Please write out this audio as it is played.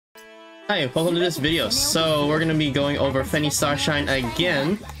Hi, welcome to this video. So we're gonna be going over Fenny Starshine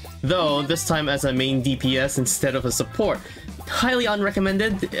again, though this time as a main DPS instead of a support. Highly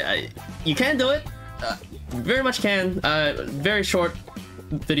unrecommended. You can do it, very much can. Very short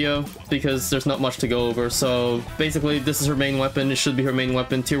video because there's not much to go over. So basically this is her main weapon. It should be her main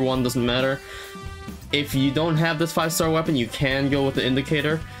weapon. Tier 1 doesn't matter. If you don't have this 5-star weapon, you can go with the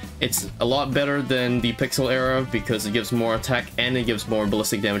indicator. It's a lot better than the Pixel era because it gives more attack and it gives more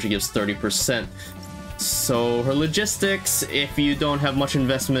ballistic damage. It gives 30%. So her logistics, if you don't have much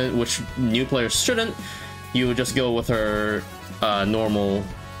investment, which new players shouldn't, you would just go with her normal,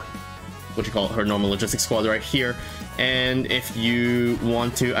 her normal logistics squad right here. And if you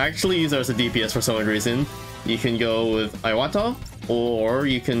want to actually use her as a DPS for some reason, you can go with Iwato, or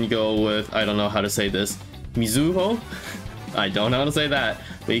you can go with, I don't know how to say this, Mizuho? I don't know how to say that,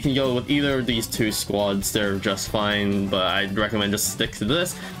 but you can go with either of these two squads. They're just fine, but I'd recommend just stick to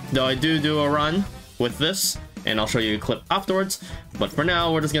this. Though I do a run with this, and I'll show you a clip afterwards. But for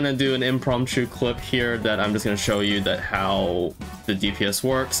now, we're just gonna do an impromptu clip here that I'm just gonna show you that how the DPS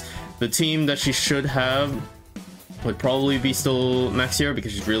works. The team that she should have would probably be still Maxier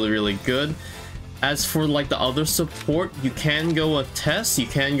because she's really good. As for like the other support, you can go with Tess, you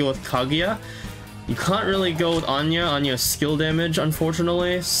can go with Kaguya. You can't really go with Anya. Anya's skill damage,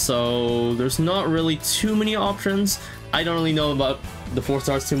 unfortunately, so there's not really too many options. I don't really know about the 4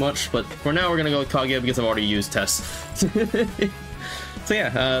 stars too much, but for now we're gonna go with Kaguya because I've already used Tess. So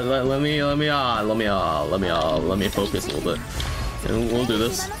yeah, let me focus a little bit, and we'll do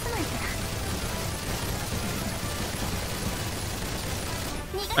this.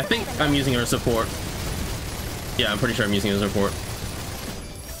 I think I'm using her support. Yeah, I'm pretty sure I'm using her support.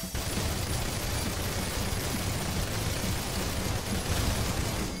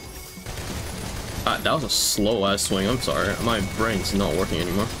 That was a slow ass swing. I'm sorry. My brain's not working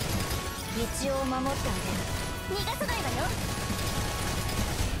anymore.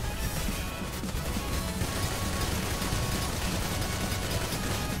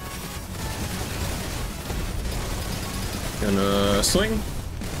 Gonna swing.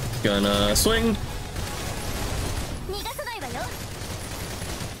 Gonna swing.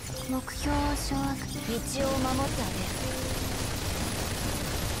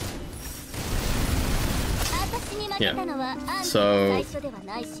 Yeah, so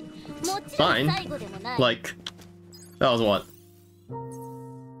fine. Like, that was what?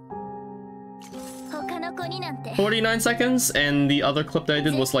 49 seconds, and the other clip that I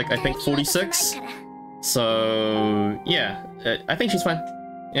did was like, I think 46. So yeah, I think she's fine.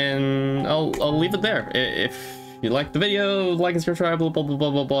 And I'll leave it there. If you like the video, like and subscribe, blah blah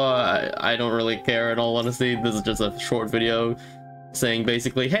blah blah blah. I don't really care in all honesty. This is just a short video saying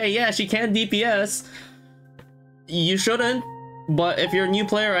basically, hey, yeah, she can DPS. You shouldn't, but if you're a new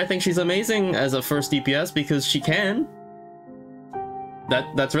player, I think she's amazing as a first DPS because she can.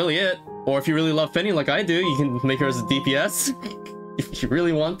 That's really it. Or if you really love Fenny like I do, you can make her as a DPS if you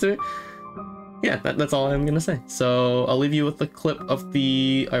really want to. Yeah, that's all I'm gonna say. So I'll leave you with the clip of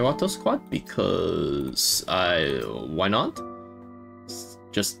the Iwato squad because why not?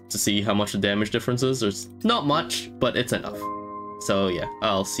 Just to see how much the damage difference is. There's not much, but it's enough. So yeah,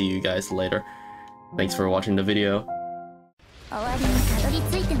 I'll see you guys later. Thanks for watching the video.